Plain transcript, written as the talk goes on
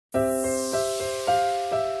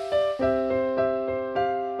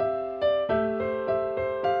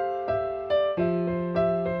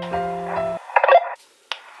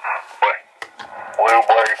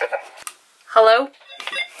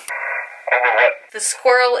What? The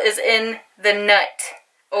squirrel is in the nut.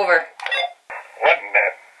 Over. What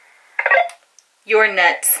nut? Your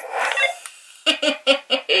nuts. That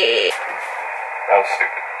was stupid.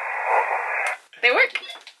 They work.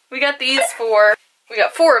 We got these for, we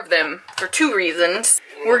got 4 of them for 2 reasons.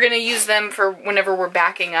 We're gonna use them for whenever we're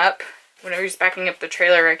backing up. Whenever he's backing up the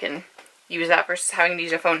trailer, I can use that versus having to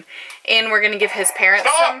use a phone. And we're gonna give his parents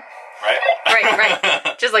some.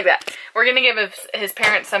 Right. Just like that. We're gonna give his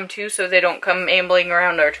parents some too, so they don't come ambling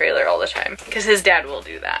around our trailer all the time. Because his dad will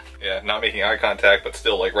do that. Yeah, not making eye contact, but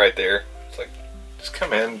still like right there. It's like, just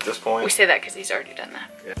come in at this point. We say that because he's already done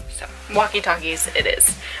that. Yeah. So, walkie-talkies it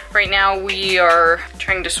is. Right now we are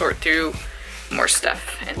trying to sort through more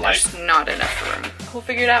stuff, and there's not enough room. We'll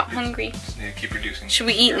figure it out. Hungry. Just need to keep reducing. Should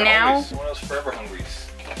we eat now? Someone else forever hungry.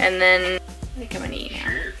 And then, I think I'm gonna eat now.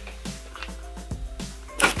 Sure.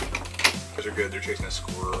 Those are good. They're chasing a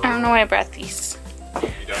squirrel. I don't know why I brought these. You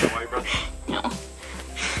don't know why you brought them? No.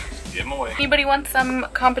 Give them away. Anybody want some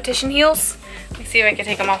competition heels? Let me see if I can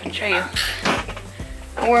take them off and show you.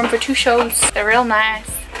 I wore them for 2 shows. They're real nice.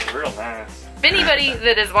 They're real nice. If anybody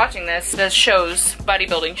that is watching this does shows,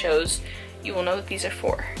 bodybuilding shows, you will know that these are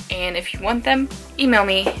for. And if you want them, email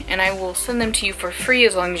me and I will send them to you for free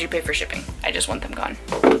as long as you pay for shipping. I just want them gone.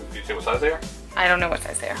 Do you say what size they are? I don't know what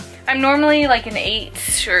size they are. I'm normally like an 8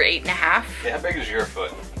 or 8.5. Yeah, how big is your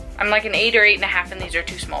foot? I'm like an 8 or 8.5 and these are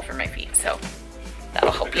too small for my feet, so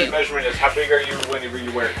that'll help A good you. measurement is how big are you whenever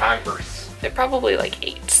you wear Converse? They're probably like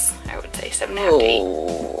 8s, I would say. 7.5 to 8.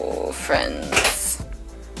 Oh, friends.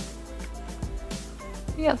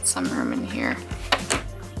 We got some room in here.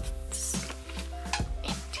 It's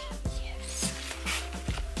empty, yes.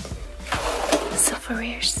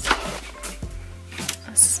 Silverwares.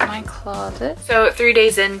 This is my closet. So 3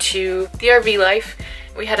 days into the RV life,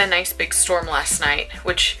 we had a nice big storm last night,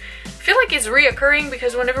 which I feel like is reoccurring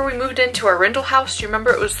because whenever we moved into our rental house, do you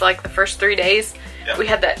remember it was like the first 3 days? Yep. We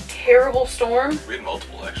had that terrible storm. We had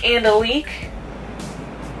multiple actually. And a leak.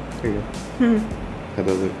 There you go. How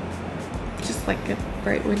does it? Just like a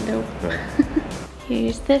bright window. Right.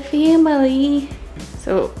 Here's the family.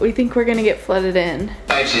 So we think we're gonna get flooded in.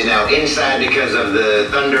 She's now inside because of the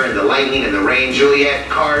thunder and the lightning and the rain. Juliet,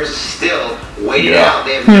 cars still waiting out.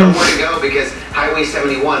 They have nowhere to go because Highway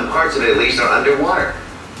 71, parts of it at least, are underwater.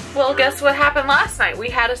 Well, guess what happened last night? We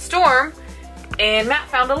had a storm and Matt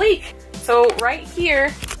found a leak. So right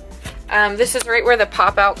here, this is right where the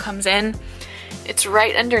pop out comes in. It's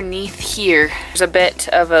right underneath here. There's a bit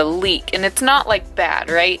of a leak and it's not like bad,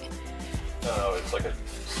 right? No, it's like a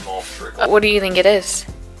small trickle. What do you think it is?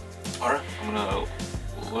 Alright, I'm gonna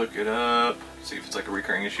look it up, see if it's like a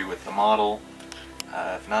recurring issue with the model.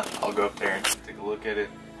 If not, I'll go up there and take a look at it.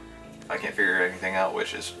 If I can't figure anything out,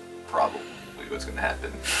 which is probably what's gonna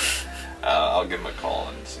happen, I'll give him a call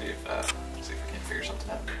and see if I can figure something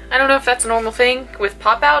out. I don't know if that's a normal thing with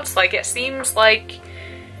pop-outs. Like, it seems like,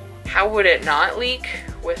 how would it not leak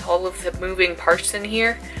with all of the moving parts in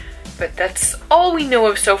here? But that's all we know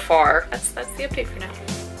of so far. That's the update for now.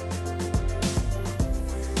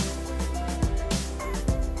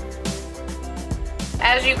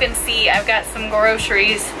 As you can see, I've got some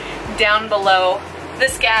groceries down below.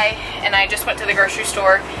 This guy and I just went to the grocery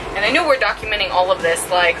store, and I know we're documenting all of this,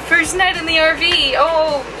 like, first night in the RV.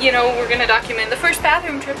 Oh, you know, we're gonna document the first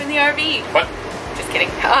bathroom trip in the RV. What? Just kidding.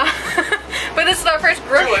 But this is our first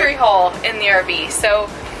grocery haul in the RV. So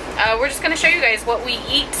we're just gonna show you guys what we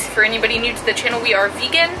eat. For anybody new to the channel, we are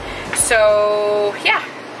vegan. So yeah,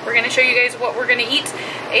 we're gonna show you guys what we're gonna eat,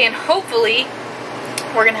 and hopefully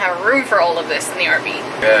we're gonna have room for all of this in the RV.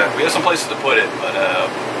 Yeah, we have some places to put it, but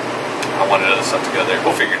I wanted other stuff to go there.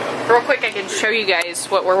 We'll figure it out. Real quick, I can show you guys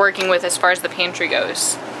what we're working with as far as the pantry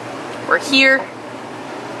goes. We're here.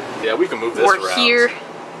 Yeah, we can move this around. We're here.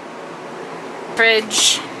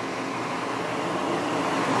 Fridge.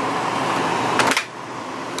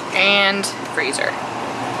 And freezer.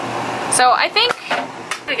 So I think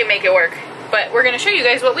we can make it work, but we're gonna show you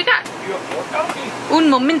guys what we got. You have more coffee? Un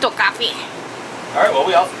momento coffee. Alright, well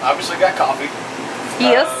we obviously got coffee.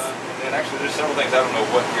 Yes. And then actually there's several things, I don't know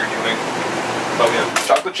what you're doing. But we have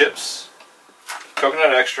chocolate chips,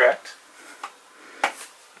 coconut extract,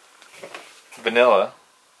 vanilla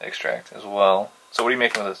extract as well. So what are you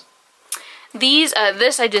making with this? These,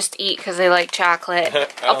 this I just eat because I like chocolate.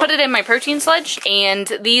 I'll put it in my protein sludge, and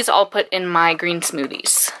these I'll put in my green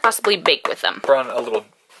smoothies. Possibly bake with them. We're on a little,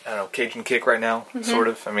 I don't know, Cajun kick right now, sort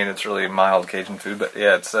of. I mean, it's really mild Cajun food, but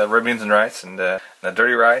yeah, it's red beans and rice, and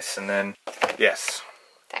dirty rice, and then, yes.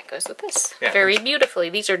 That goes with this. Yeah. Very beautifully.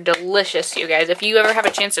 These are delicious, you guys. If you ever have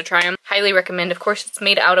a chance to try them, highly recommend. Of course, it's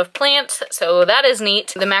made out of plants, so that is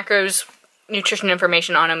neat. The macros nutrition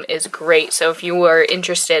information on them is great. So if you are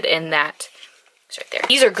interested in that, it's right there.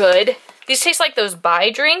 These are good. These taste like those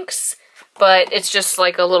Bai drinks, but it's just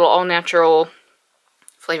like a little all-natural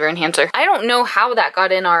flavor enhancer. I don't know how that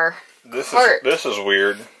got in our cart. This is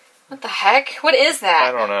weird. What the heck? What is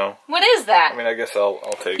that? I don't know. What is that? I mean, I guess I'll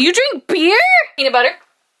take it. You drink beer? Peanut butter.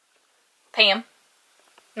 Pam.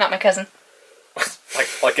 Not my cousin.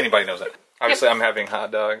 like anybody knows that. Obviously, I'm having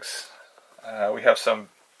hot dogs. We have some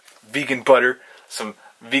vegan butter, some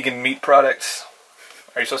vegan meat products.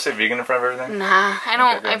 Are you supposed to say vegan in front of everything? Nah, I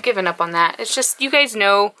don't. Okay, I've given up on that. It's just, you guys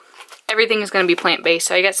know everything is going to be plant-based.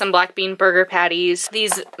 So I got some black bean burger patties.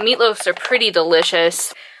 These meatloafs are pretty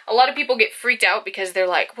delicious. A lot of people get freaked out because they're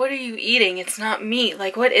like, what are you eating? It's not meat.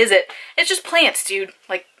 Like, what is it? It's just plants, dude.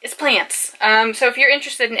 Like, it's plants. So if you're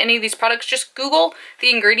interested in any of these products, just Google the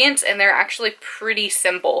ingredients and they're actually pretty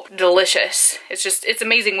simple. Delicious. It's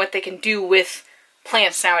amazing what they can do with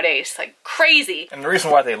plants nowadays. Like, crazy. And the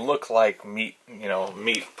reason why they look like meat,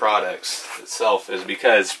 meat products itself is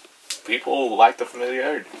because people like the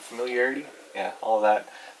familiarity. Yeah, all of that.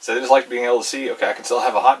 So they just like being able to see, okay, I can still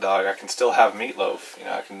have a hot dog, I can still have meatloaf,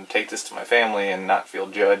 I can take this to my family and not feel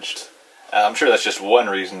judged. I'm sure that's just one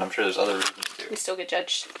reason, I'm sure there's other reasons too. We still get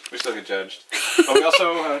judged. We still get judged. But we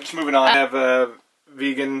also, just moving on, have a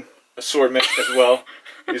vegan assortment as well.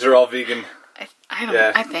 These are all vegan.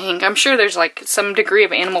 I think. I'm sure there's like some degree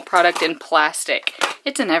of animal product in plastic.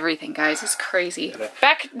 It's in everything, guys. It's crazy.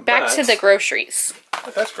 Back to the groceries.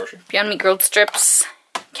 That's grocery. Beyond Meat grilled strips.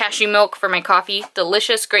 Cashew milk for my coffee.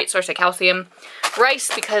 Delicious. Great source of calcium. Rice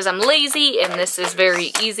because I'm lazy and this is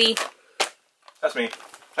very easy. That's me.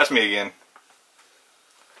 That's me again.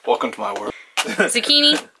 Welcome to my world.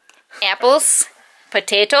 Zucchini. Apples.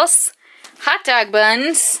 Potatoes. Hot dog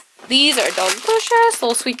buns. These are delicious.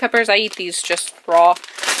 Little sweet peppers. I eat these just raw.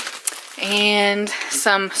 And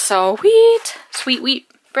some sweet wheat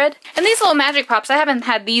bread. And these little Magic Pops, I haven't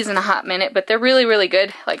had these in a hot minute, but they're really, really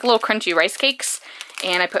good. Like little crunchy rice cakes.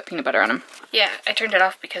 And I put peanut butter on them. Yeah, I turned it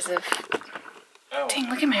off because of... Oh. Dang,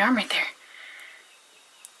 look at my arm right there.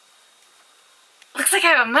 Looks like I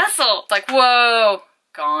have a muscle. Like, whoa.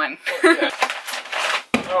 Gone. Oh, yeah.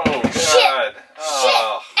 Oh, God. Shit.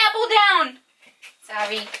 Oh. Shit. Apple down.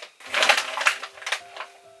 Sorry.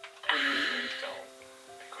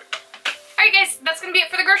 Alright guys, that's going to be it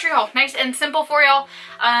for the grocery haul. Nice and simple for y'all.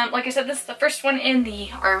 Like I said, this is the first one in the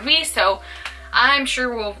RV, so I'm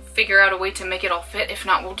sure we'll figure out a way to make it all fit. If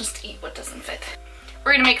not, we'll just eat what doesn't fit.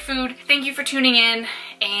 We're going to make food. Thank you for tuning in,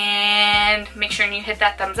 and make sure you hit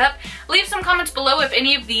that thumbs up. Leave some comments below if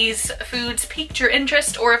any of these foods piqued your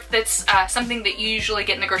interest, or if that's something that you usually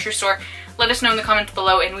get in the grocery store. Let us know in the comments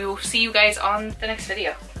below, and we will see you guys on the next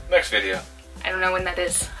video. Next video. I don't know when that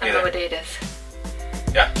is. I don't know what day it is.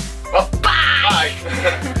 Yeah.